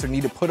chasing points or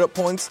need to put up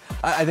points,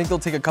 I think they'll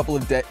take a couple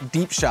of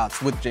deep shots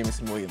with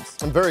Jameson Williams.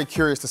 I'm very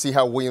curious to see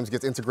how Williams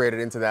gets integrated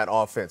into that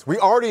offense. We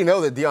already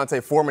know that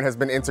Deontay Foreman has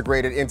been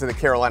integrated into the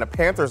Carolina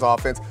Panthers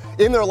offense.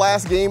 In their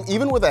last game,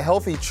 even with a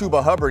healthy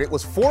Chuba Hubbard, it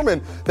was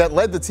Foreman that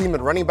led the team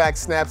in running back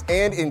snaps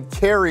and in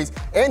carries,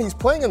 and he's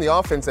playing in the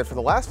offense that for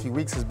the last few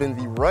weeks has been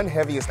the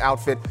run-heaviest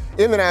outfit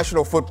in the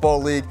National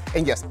Football League.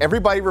 And yes,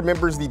 everybody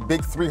remembers the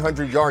big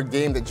 300-yard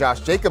game that Josh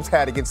Jacobs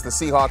had against the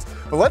Seahawks,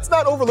 but let's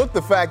not overlook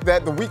the fact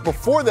that the week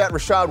before that,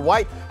 Rachaad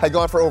White had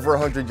gone for over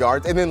 100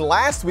 yards, and then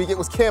last week it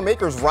was Cam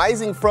Akers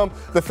rising from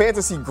the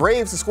fantasy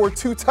graves to score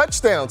 2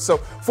 touchdowns. So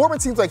Foreman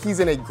seems like he's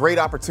in a great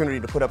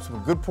opportunity to put up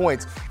some good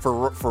points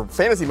for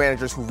fantasy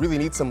managers who really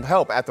need some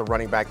help at the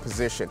running back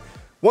position.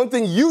 One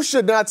thing you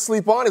should not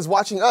sleep on is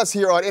watching us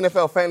here on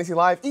NFL Fantasy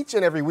Live each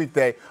and every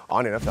weekday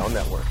on NFL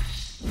Network.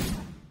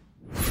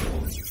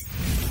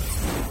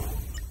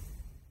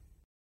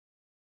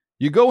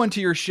 You go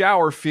into your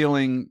shower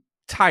feeling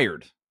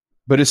tired,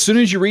 but as soon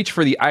as you reach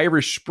for the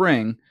Irish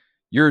Spring,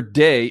 your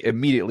day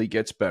immediately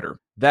gets better.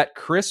 That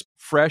crisp,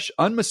 fresh,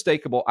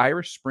 unmistakable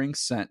Irish Spring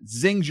scent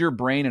zings your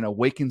brain and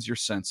awakens your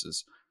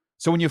senses.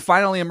 So when you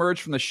finally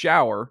emerge from the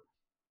shower,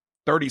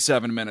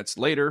 37 minutes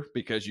later,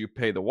 because you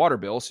pay the water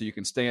bill so you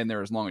can stay in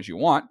there as long as you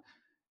want,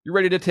 you're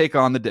ready to take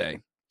on the day.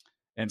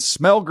 And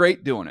smell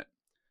great doing it.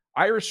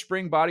 Irish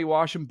Spring Body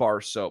Wash and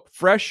Bar Soap.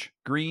 Fresh,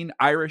 green,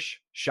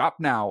 Irish. Shop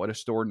now at a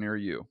store near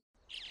you.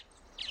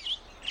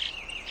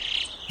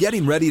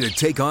 Getting ready to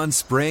take on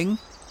spring?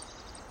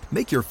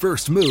 Make your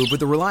first move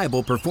with the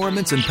reliable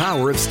performance and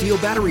power of Steel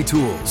battery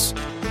tools.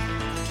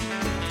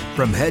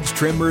 From hedge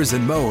trimmers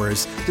and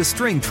mowers to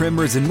string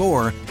trimmers and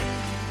more,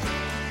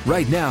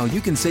 right now you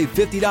can save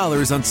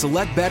 $50 on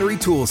select battery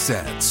tool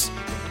sets.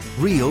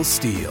 Real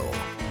Steel.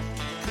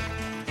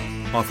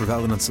 Offer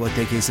valid on select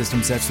AK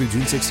system sets through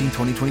June 16,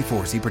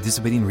 2024. See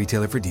participating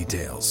retailer for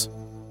details.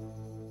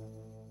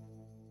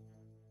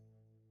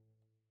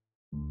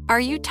 Are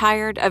you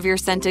tired of your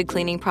scented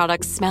cleaning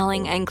products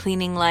smelling and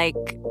cleaning like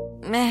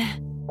meh?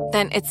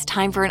 Then it's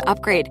time for an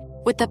upgrade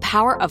with the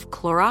power of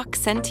Clorox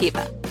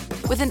Scentiva.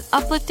 With an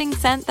uplifting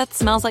scent that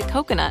smells like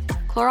coconut,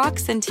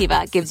 Clorox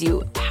Scentiva gives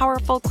you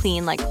powerful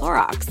clean like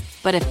Clorox,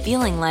 but a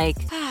feeling like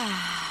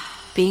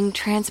being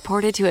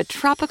transported to a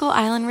tropical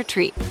island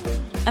retreat.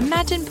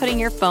 Imagine putting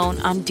your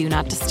phone on Do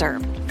Not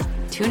Disturb,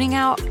 tuning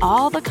out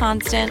all the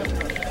constant,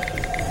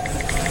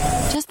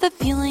 just the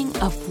feeling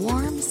of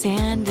warm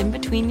sand in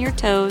between your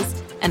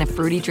toes and a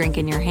fruity drink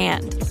in your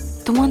hand.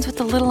 The ones with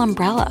the little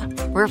umbrella.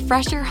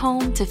 Refresh your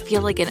home to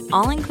feel like an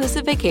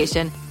all-inclusive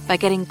vacation by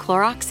getting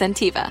Clorox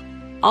Scentiva.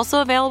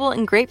 Also available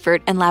in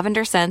grapefruit and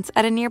lavender scents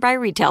at a nearby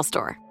retail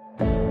store.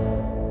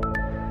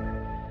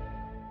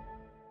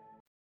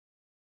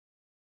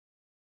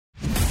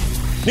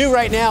 New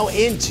right now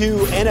into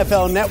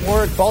NFL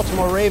Network,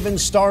 Baltimore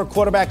Ravens star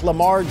quarterback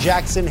Lamar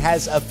Jackson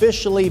has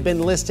officially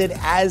been listed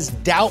as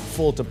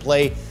doubtful to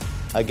play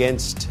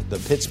against the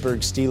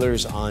Pittsburgh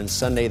Steelers on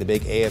Sunday. The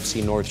big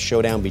AFC North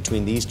showdown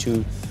between these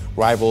two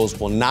rivals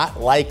will not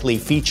likely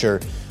feature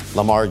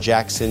Lamar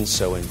Jackson.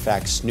 So, in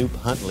fact, Snoop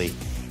Huntley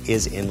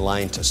is in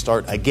line to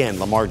start. Again,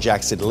 Lamar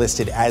Jackson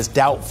listed as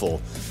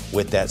doubtful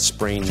with that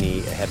sprained knee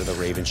ahead of the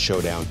Ravens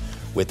showdown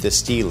with the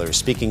Steelers.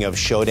 Speaking of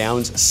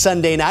showdowns,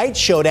 Sunday night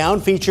showdown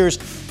features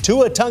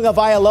Tua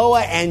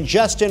Tagovailoa and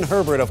Justin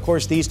Herbert. Of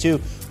course, these two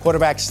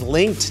quarterbacks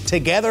linked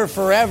together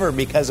forever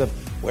because of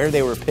where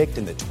they were picked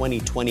in the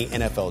 2020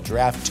 NFL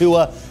Draft.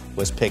 Tua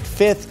was picked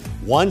 5th,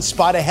 one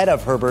spot ahead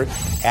of Herbert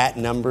at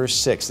number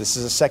 6. This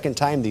is the second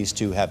time these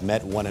two have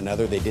met one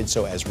another. They did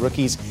so as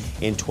rookies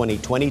in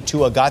 2020.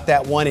 Tua got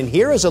that one. And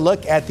here is a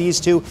look at these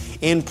two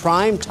in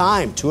prime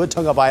time. Tua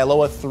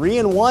Tagovailoa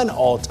 3-1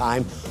 all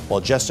time,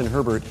 while Justin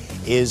Herbert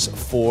is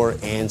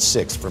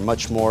 4-6. For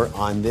much more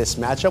on this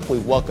matchup, we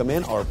welcome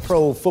in our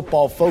Pro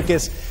Football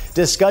Focus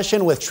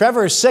discussion with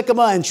Trevor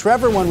Sikkema. And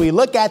Trevor, when we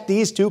look at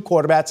these two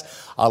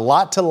quarterbacks, a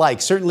lot to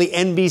like. Certainly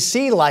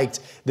NBC liked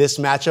this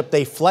matchup.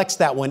 They flexed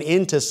that one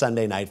into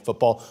Sunday Night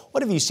Football.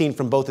 What have you seen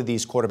from both of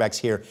these quarterbacks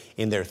here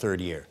in their third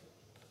year?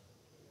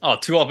 Oh,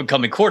 two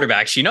up-and-coming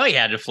quarterbacks. You know he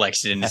had to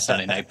flex it into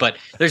Sunday night. But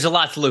there's a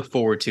lot to look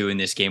forward to in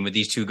this game with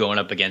these two going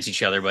up against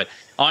each other. But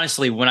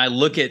honestly, when I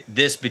look at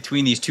this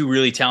between these two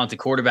really talented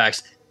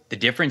quarterbacks, the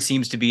difference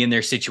seems to be in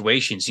their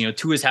situations. You know,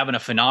 Tua's having a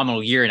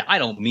phenomenal year, and I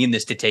don't mean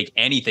this to take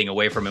anything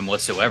away from him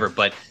whatsoever,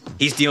 but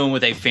he's dealing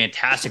with a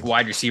fantastic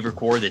wide receiver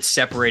core that's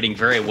separating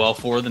very well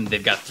for them.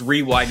 They've got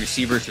 3 wide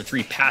receivers, or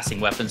 3 passing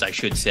weapons, I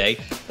should say,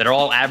 that are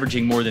all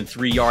averaging more than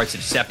 3 yards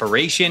of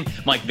separation.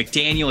 Mike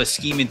McDaniel is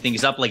scheming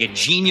things up like a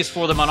genius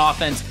for them on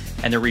offense,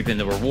 and they're reaping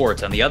the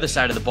rewards. On the other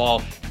side of the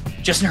ball,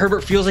 Justin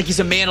Herbert feels like he's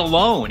a man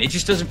alone. It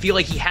just doesn't feel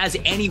like he has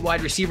any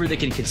wide receiver that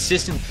can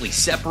consistently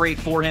separate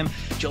for him.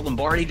 Joe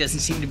Lombardi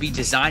doesn't seem to be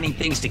designing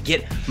things to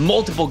get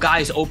multiple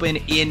guys open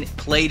in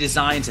play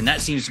designs, and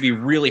that seems to be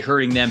really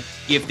hurting them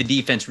if the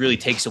defense really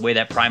takes away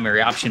that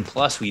primary option.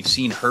 Plus, we've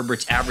seen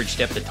Herbert's average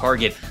depth of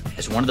target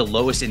as one of the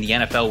lowest in the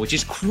NFL, which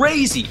is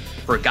crazy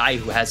for a guy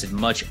who has as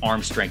much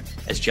arm strength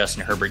as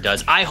Justin Herbert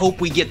does. I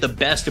hope we get the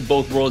best of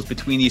both worlds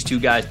between these two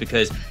guys,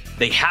 because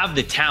they have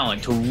the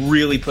talent to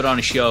really put on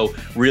a show,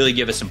 really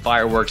give us some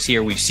fireworks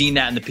here. We've seen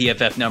that in the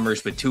PFF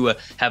numbers, but Tua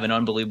having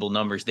unbelievable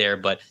numbers there.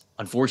 But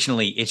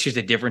unfortunately, it's just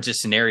a difference of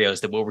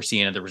scenarios that what we're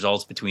seeing in the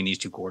results between these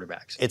two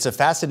quarterbacks. It's a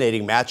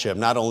fascinating matchup,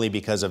 not only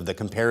because of the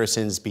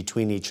comparisons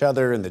between each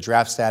other and the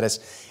draft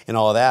status and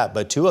all of that,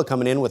 but Tua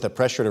coming in with the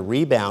pressure to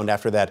rebound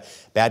after that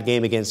bad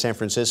game against San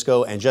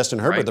Francisco, and Justin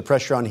Herbert, the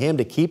pressure on him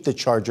to keep the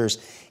Chargers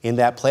in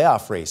that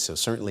playoff race. So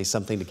certainly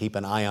something to keep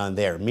an eye on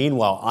there.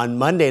 Meanwhile, on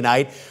Monday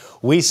night,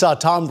 we saw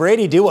Tom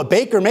Brady do what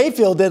Baker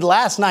Mayfield did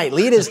last night,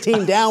 lead his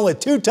team down with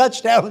 2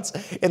 touchdowns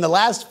in the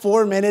last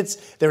 4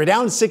 minutes. They were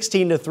down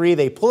 16-3.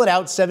 They pull it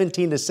out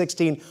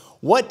 17-16.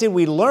 What did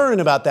we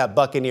learn about that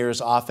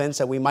Buccaneers offense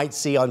that we might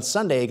see on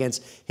Sunday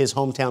against his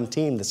hometown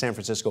team, the San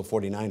Francisco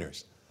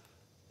 49ers?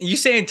 You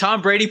saying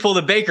Tom Brady pulled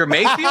a Baker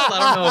Mayfield?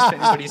 I don't know if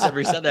anybody's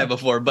ever said that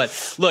before.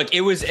 But look,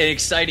 it was an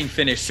exciting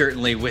finish,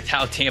 certainly, with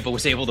how Tampa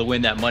was able to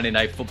win that Monday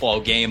Night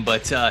Football game.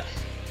 But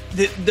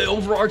the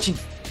overarching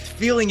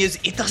feeling is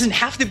it doesn't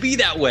have to be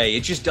that way.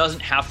 It just doesn't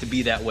have to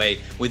be that way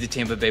with the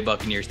Tampa Bay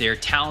Buccaneers. They are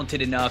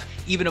talented enough,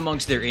 even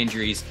amongst their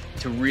injuries,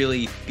 to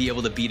really be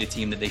able to beat a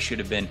team that they should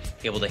have been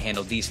able to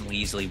handle decently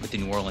easily with the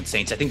New Orleans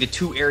Saints. I think the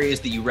 2 areas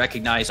that you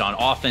recognize on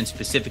offense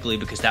specifically,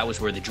 because that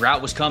was where the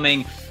drought was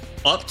coming,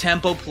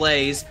 up-tempo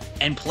plays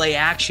and play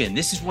action.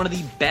 This is one of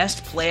the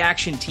best play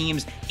action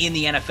teams in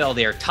the NFL.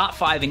 They are top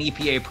 5 in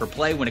EPA per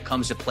play when it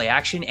comes to play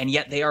action, and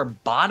yet they are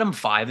bottom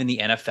 5 in the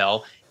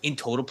NFL in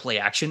total play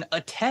action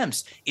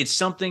attempts. It's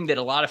something that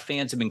a lot of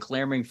fans have been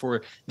clamoring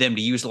for them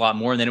to use a lot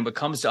more. And then when it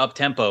comes to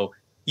up-tempo,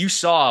 you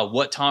saw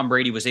what Tom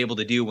Brady was able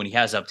to do when he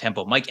has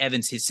up-tempo. Mike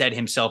Evans has said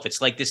himself,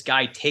 it's like this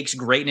guy takes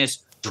greatness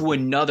to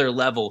another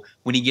level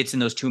when he gets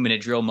in those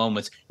 2-minute drill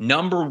moments.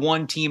 Number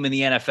 1 team in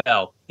the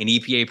NFL in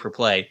EPA per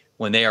play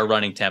when they are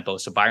running tempo.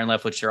 So Byron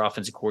Leftwich, their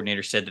offensive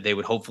coordinator, said that they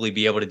would hopefully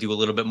be able to do a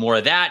little bit more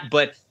of that.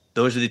 But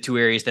those are the 2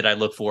 areas that I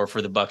look for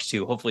the Bucs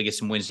too. Hopefully get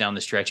some wins down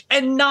the stretch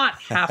and not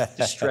have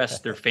to stress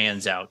their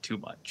fans out too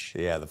much.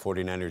 Yeah, the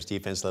 49ers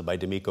defense led by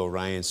D'Amico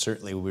Ryans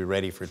certainly will be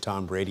ready for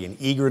Tom Brady and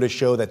eager to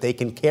show that they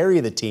can carry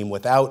the team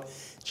without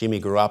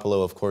Jimmy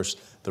Garoppolo. Of course,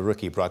 the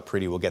rookie Brock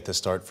Purdy will get the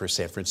start for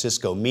San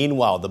Francisco.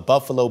 Meanwhile, the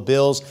Buffalo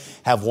Bills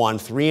have won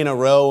 3 in a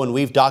row, and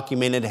we've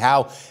documented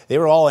how they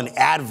were all in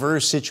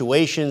adverse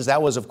situations.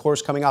 That was, of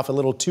course, coming off a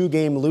little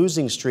 2-game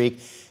losing streak.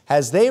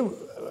 Have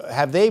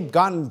they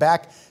gotten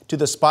back to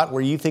the spot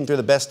where you think they're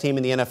the best team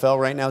in the NFL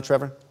right now,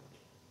 Trevor?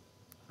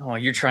 Oh,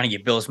 you're trying to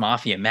get Bills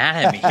Mafia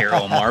mad at me here,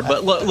 Omar.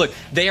 But look,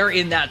 they are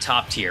in that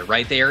top tier,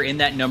 right? They are in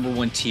that number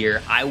 1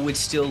 tier. I would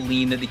still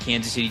lean that the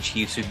Kansas City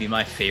Chiefs would be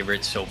my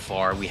favorite so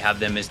far. We have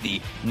them as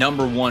the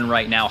number 1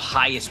 right now,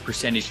 highest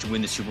percentage to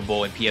win the Super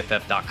Bowl in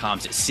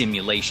PFF.com's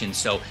simulation.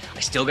 So I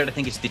still got to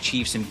think it's the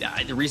Chiefs. And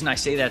the reason I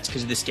say that is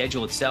because of the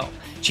schedule itself.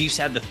 Chiefs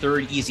have the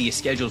 3rd easiest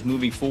schedules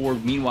moving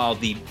forward. Meanwhile,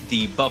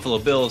 the Buffalo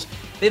Bills,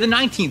 they have the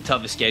 19th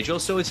toughest schedule,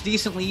 so it's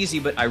decently easy,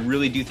 but I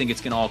really do think it's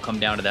going to all come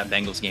down to that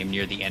Bengals game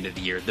near the end of the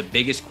year. The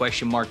biggest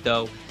question mark,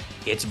 though,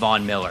 it's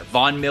Von Miller.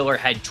 Von Miller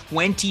had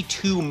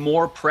 22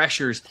 more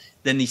pressures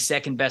than the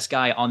second best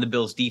guy on the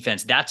Bills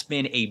defense. That's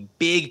been a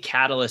big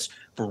catalyst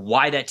for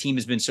why that team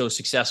has been so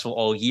successful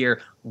all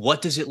year.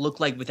 What does it look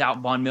like without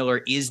Von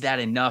Miller? Is that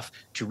enough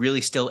to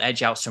really still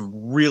edge out some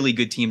really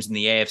good teams in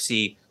the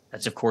AFC?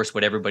 That's, of course,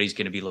 what everybody's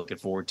going to be looking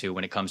forward to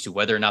when it comes to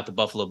whether or not the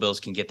Buffalo Bills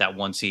can get that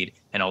 1 seed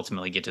and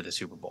ultimately get to the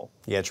Super Bowl.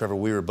 Yeah, Trevor,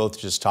 we were both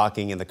just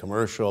talking in the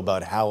commercial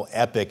about how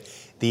epic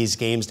these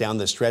games down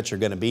the stretch are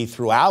going to be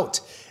throughout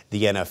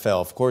the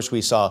NFL. Of course,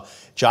 we saw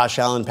Josh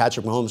Allen,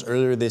 Patrick Mahomes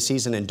earlier this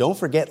season. And don't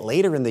forget,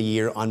 later in the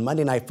year on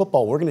Monday Night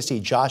Football, we're going to see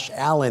Josh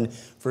Allen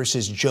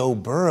versus Joe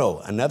Burrow,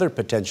 another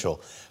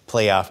potential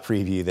playoff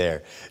preview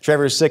there.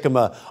 Trevor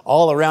Sikkema,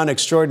 all-around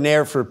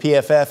extraordinaire for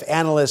PFF,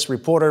 analyst,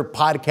 reporter,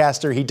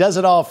 podcaster. He does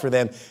it all for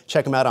them.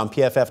 Check him out on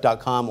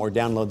pff.com or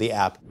download the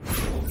app.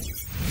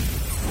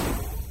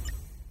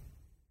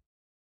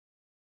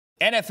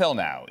 NFL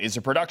Now is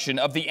a production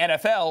of the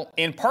NFL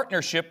in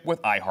partnership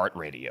with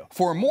iHeartRadio.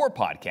 For more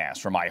podcasts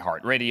from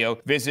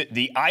iHeartRadio, visit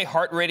the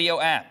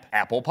iHeartRadio app,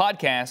 Apple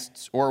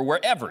Podcasts, or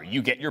wherever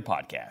you get your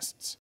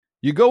podcasts.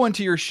 You go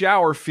into your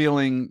shower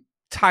feeling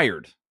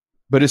tired,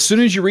 but as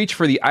soon as you reach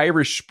for the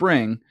Irish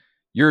Spring,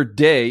 your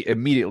day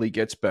immediately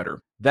gets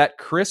better. That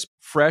crisp,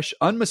 fresh,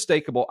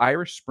 unmistakable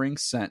Irish Spring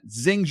scent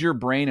zings your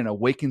brain and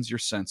awakens your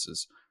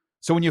senses.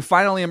 So when you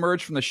finally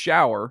emerge from the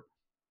shower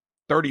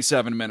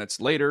 37 minutes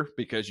later,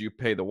 because you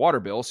pay the water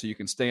bill so you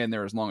can stay in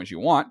there as long as you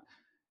want,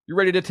 you're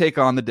ready to take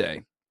on the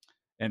day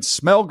and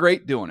smell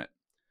great doing it.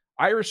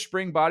 Irish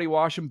Spring Body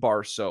Wash and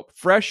Bar Soap.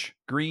 Fresh,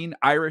 green,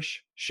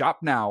 Irish. Shop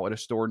now at a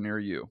store near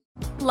you.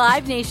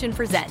 Live Nation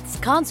presents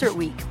Concert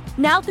Week.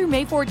 Now through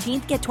May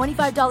 14th, get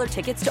 $25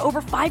 tickets to over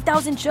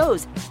 5,000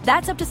 shows.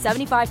 That's up to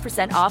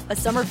 75% off a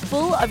summer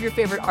full of your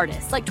favorite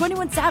artists like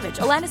 21 Savage,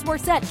 Alanis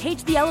Morissette,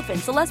 Cage the Elephant,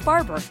 Celeste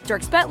Barber,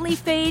 Dierks Bentley,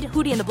 Fade,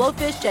 Hootie and the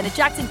Blowfish, Janet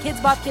Jackson, Kids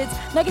Bop Kids,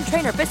 Meghan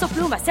Trainor, Peso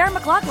Pluma, Sarah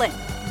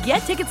McLachlan. Get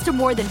tickets to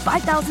more than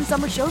 5,000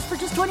 summer shows for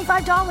just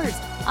 $25.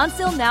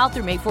 Until now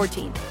through May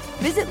 14th.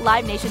 Visit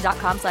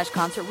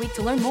LiveNation.com/Concert Week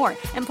to learn more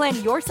and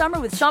plan your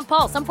summer with Sean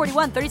Paul, Sum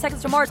 41, 30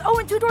 Seconds to Mars,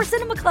 and Two Door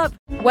Cinema Club.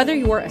 Whether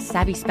you're a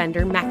savvy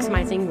spender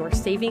maximizing your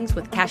savings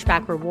with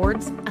cashback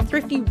rewards, a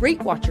thrifty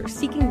rate watcher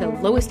seeking the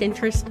lowest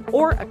interest,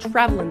 or a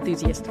travel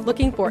enthusiast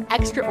looking for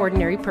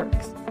extraordinary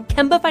perks,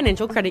 Kemba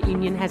Financial Credit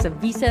Union has a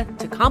visa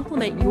to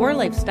complement your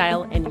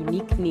lifestyle and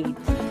unique needs.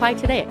 Apply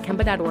today at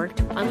Kemba.org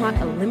to unlock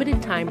a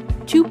limited-time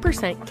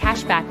 2%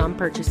 cash back on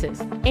purchases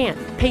and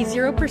pay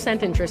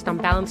 0% interest on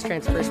balance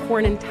transfers for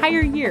an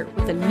entire year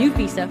with a new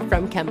visa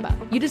from Kemba.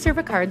 You deserve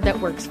a card that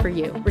works for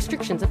you.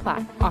 Restrictions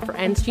apply. Offer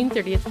ends June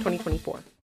 30th, 2024.